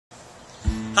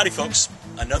Howdy folks,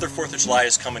 another 4th of July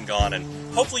has come and gone, and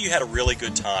hopefully you had a really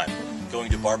good time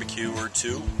going to barbecue or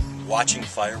two, watching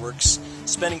fireworks,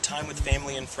 spending time with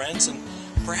family and friends, and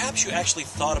perhaps you actually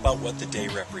thought about what the day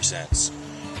represents.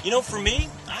 You know, for me,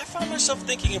 I found myself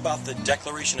thinking about the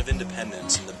Declaration of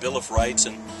Independence and the Bill of Rights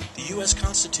and the U.S.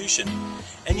 Constitution.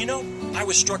 And you know, I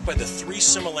was struck by the three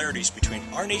similarities between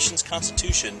our nation's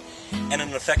Constitution and an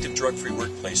effective drug-free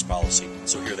workplace policy.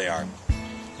 So here they are.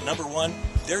 Number one,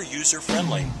 they're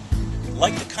user-friendly.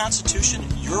 Like the Constitution,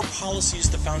 your policy is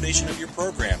the foundation of your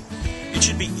program. It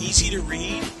should be easy to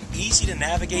read, easy to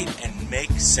navigate, and make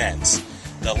sense.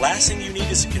 The last thing you need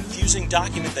is a confusing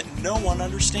document that no one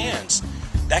understands.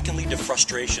 That can lead to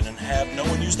frustration and have no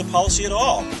one use the policy at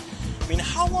all. I mean,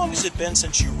 how long has it been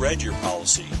since you read your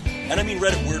policy? And I mean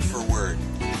read it word for word.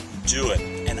 Do it,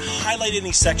 and highlight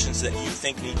any sections that you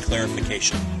think need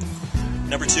clarification.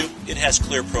 Number two, it has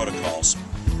clear protocols.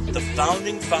 The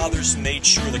Founding Fathers made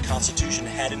sure the Constitution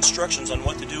had instructions on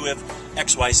what to do if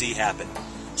XYZ happened.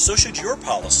 So should your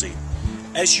policy.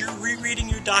 As you're rereading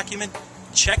your document,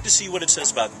 check to see what it says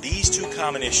about these two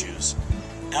common issues: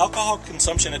 alcohol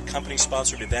consumption at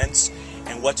company-sponsored events,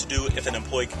 and what to do if an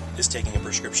employee is taking a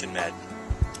prescription med.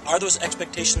 Are those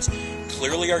expectations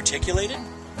clearly articulated?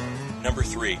 Number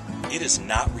three, it is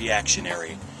not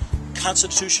reactionary.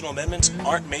 Constitutional amendments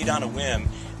aren't made on a whim,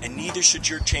 and neither should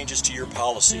your changes to your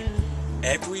policy.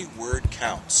 Every word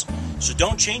counts. So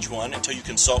don't change one until you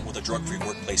consult with a drug-free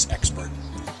workplace expert.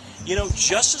 You know,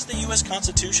 just as the U.S.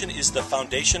 Constitution is the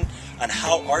foundation on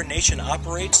how our nation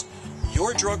operates,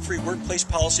 your drug-free workplace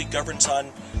policy governs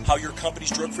on how your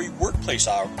company's drug-free workplace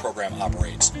program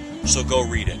operates. So go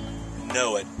read it,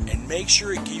 know it, and make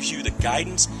sure it gives you the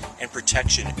guidance and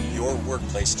protection your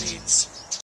workplace needs.